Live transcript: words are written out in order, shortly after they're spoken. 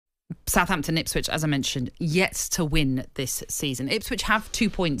Southampton, Ipswich, as I mentioned, yet to win this season. Ipswich have 2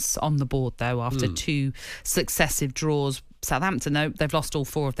 points on the board, though, after 2 successive draws. Southampton, though, they've lost all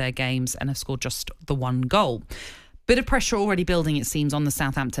 4 of their games and have scored just the 1 goal. Bit of pressure already building, it seems, on the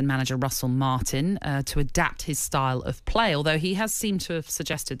Southampton manager Russell Martin to adapt his style of play, although he has seemed to have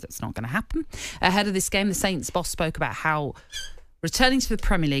suggested that's not going to happen. Ahead of this game, the Saints boss spoke about how returning to the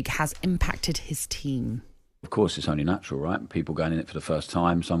Premier League has impacted his team. Of course, it's only natural, right? People going in it for the first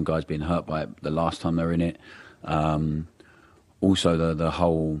time, some guys being hurt by it the last time they're in it. Also, the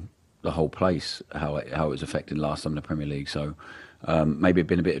whole place, how it was affected last time in the Premier League. So maybe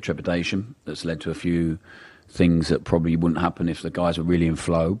been a bit of trepidation that's led to a few things that probably wouldn't happen if the guys were really in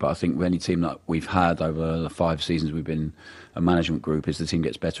flow. But I think with any team that we've had over the 5 seasons we've been a management group, is the team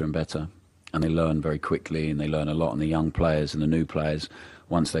gets better and better, and they learn very quickly, and they learn a lot. And the young players and the new players,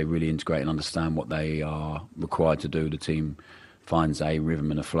 once they really integrate and understand what they are required to do, the team finds a rhythm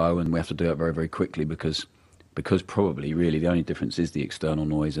and a flow, and we have to do it very, very quickly because probably really the only difference is the external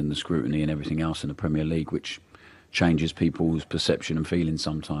noise and the scrutiny and everything else in the Premier League, which changes people's perception and feelings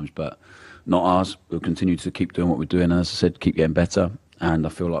sometimes, but not ours. We'll continue to keep doing what we're doing, as I said, keep getting better, and I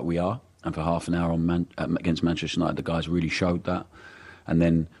feel like we are. And for half an hour against Manchester United, the guys really showed that. And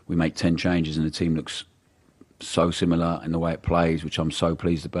then we make 10 changes and the team looks so similar in the way it plays, which I'm so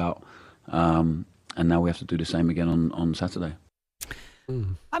pleased about. And now we have to do the same again on Saturday.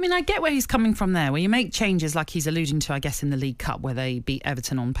 I mean, I get where he's coming from there, where you make changes like he's alluding to, I guess, in the League Cup where they beat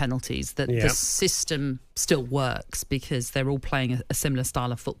Everton on penalties, that the system still works because they're all playing a similar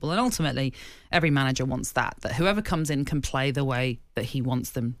style of football. And ultimately, every manager wants that whoever comes in can play the way that he wants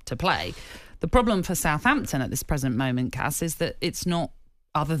them to play. The problem for Southampton at this present moment, Cass, is that it's not,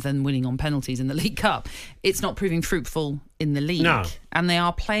 other than winning on penalties in the League Cup, it's not proving fruitful in the league. No. And they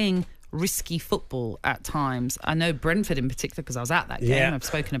are playing risky football at times. I know Brentford in particular, because I was at that game, I've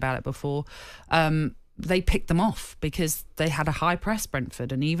spoken about it before, they picked them off because they had a high press,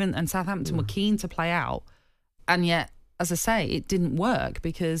 Brentford, and Southampton were keen to play out. And yet, as I say, it didn't work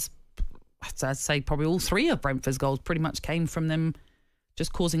because I'd say probably all 3 of Brentford's goals pretty much came from them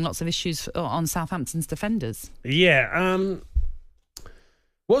just causing lots of issues on Southampton's defenders. Yeah.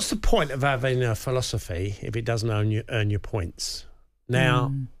 What's the point of having a philosophy if it doesn't earn your points?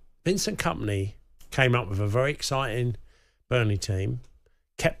 Now, Vincent Kompany came up with a very exciting Burnley team,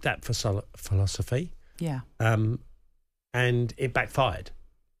 kept that philosophy, and it backfired.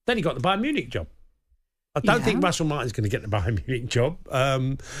 Then he got the Bayern Munich job. I don't think Russell Martin's going to get the Bayern Munich job.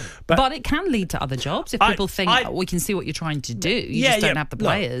 But it can lead to other jobs if people think, we can see what you're trying to do. You just don't have the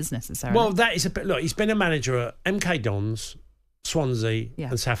players necessarily. Well, that is a bit... Look, he's been a manager at MK Dons, Swansea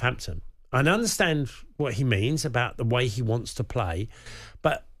and Southampton. I understand what he means about the way he wants to play,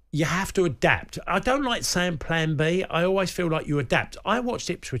 but you have to adapt. I don't like saying plan B. I always feel like you adapt. I watched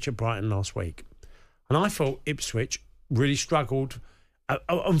Ipswich at Brighton last week, and I thought Ipswich really struggled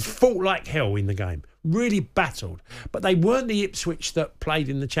and fought like hell in the game. Really battled. But they weren't the Ipswich that played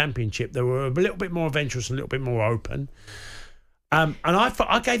in the Championship. They were a little bit more adventurous and a little bit more open. And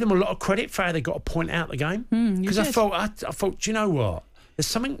I gave them a lot of credit for how they got a point out of the game. Because I thought, do you know what? There's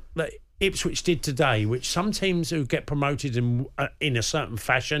something that Ipswich did today, which some teams who get promoted in a certain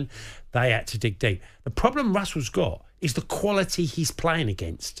fashion, they had to dig deep. The problem Russell's got is the quality he's playing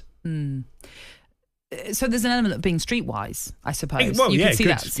against. So there's an element of being streetwise, I suppose. Well, you can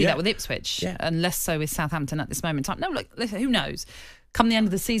see that with Ipswich, and less so with Southampton at this moment in time. No, look, listen, who knows? Come the end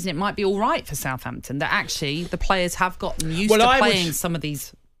of the season, it might be all right for Southampton, that actually the players have gotten used to playing some of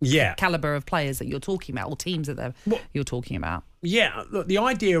these calibre of players that you're talking about, or teams that you're talking about. Yeah, look, the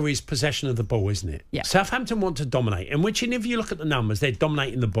idea is possession of the ball, isn't it? Yeah. Southampton want to dominate, and if you look at the numbers, they're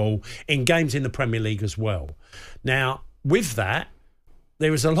dominating the ball in games in the Premier League as well. Now, with that,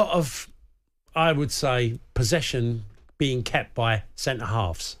 there is a lot of, I would say, possession being kept by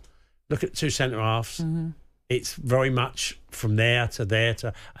centre-halves. Look at 2 centre-halves. It's very much from there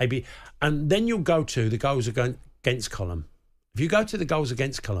to AB. And then you'll go to the goals against column. If you go to the goals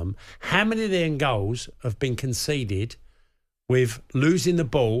against column, how many of their goals have been conceded with losing the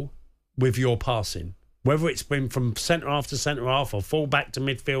ball with your passing? Whether it's been from centre-half to centre-half or full-back to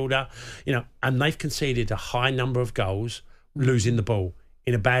midfielder, and they've conceded a high number of goals losing the ball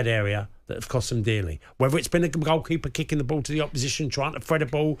in a bad area that have cost them dearly. Whether it's been a goalkeeper kicking the ball to the opposition, trying to thread a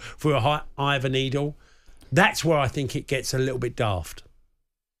ball through a eye of a needle, that's where I think it gets a little bit daft.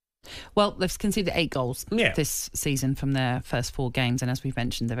 Well, they've conceded 8 goals this season from their first 4 games, and as we've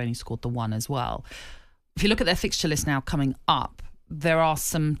mentioned, they've only scored the 1 as well. If you look at their fixture list now coming up, there are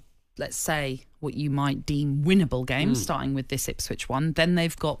some, let's say, what you might deem winnable games, starting with this Ipswich one. Then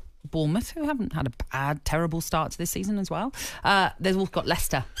they've got Bournemouth, who haven't had a bad, terrible start to this season as well. They've also got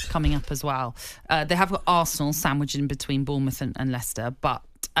Leicester coming up as well. They have got Arsenal sandwiched in between Bournemouth and Leicester, but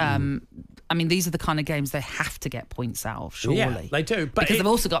I mean, these are the kind of games they have to get points out of, surely. Yeah, they do. But because they've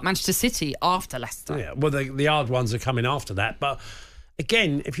also got Manchester City after Leicester. Yeah, well, the hard ones are coming after that. But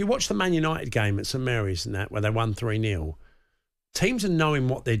again, if you watch the Man United game at St Mary's and that, where they won 3-0, teams are knowing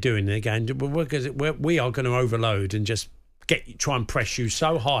what they're doing. They're going, we are going to overload and just try and press you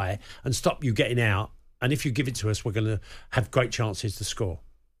so high and stop you getting out. And if you give it to us, we're going to have great chances to score.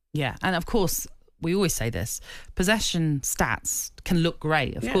 Yeah. And of course, we always say this, possession stats can look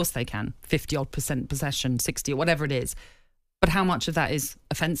great. Of course they can. 50-odd% possession, 60 or whatever it is. But how much of that is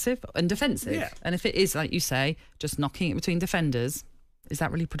offensive and defensive? Yeah. And if it is, like you say, just knocking it between defenders, is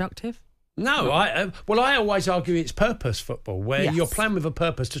that really productive? No, I always argue it's purpose football, where you're playing with a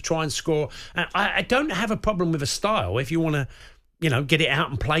purpose to try and score. I don't have a problem with a style if you want to, get it out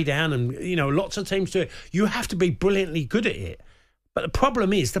and play down, and lots of teams do it. You have to be brilliantly good at it. But the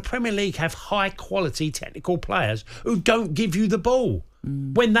problem is the Premier League have high quality technical players who don't give you the ball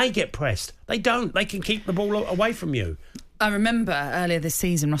when they get pressed. They don't. They can keep the ball away from you. I remember earlier this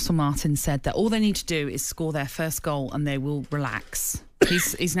season, Russell Martin said that all they need to do is score their first goal and they will relax.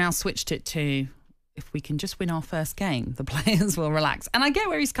 He's now switched it to, if we can just win our first game, the players will relax. And I get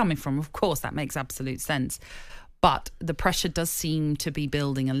where he's coming from. Of course, that makes absolute sense. But the pressure does seem to be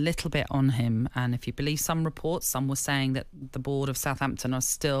building a little bit on him. And if you believe some reports, some were saying that the board of Southampton are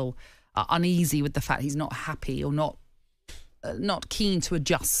still uneasy with the fact he's not happy or not keen to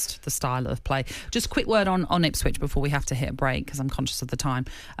adjust the style of play. Just a quick word on Ipswich before we have to hit a break, because I'm conscious of the time.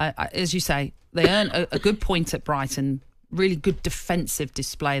 As you say, they earned a good point at Brighton. Really good defensive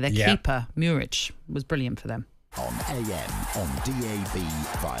display. Their keeper, Muric, was brilliant for them. On AM, on DAB,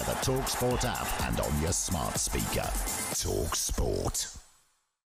 via the talkSPORT app and on your smart speaker. talkSPORT.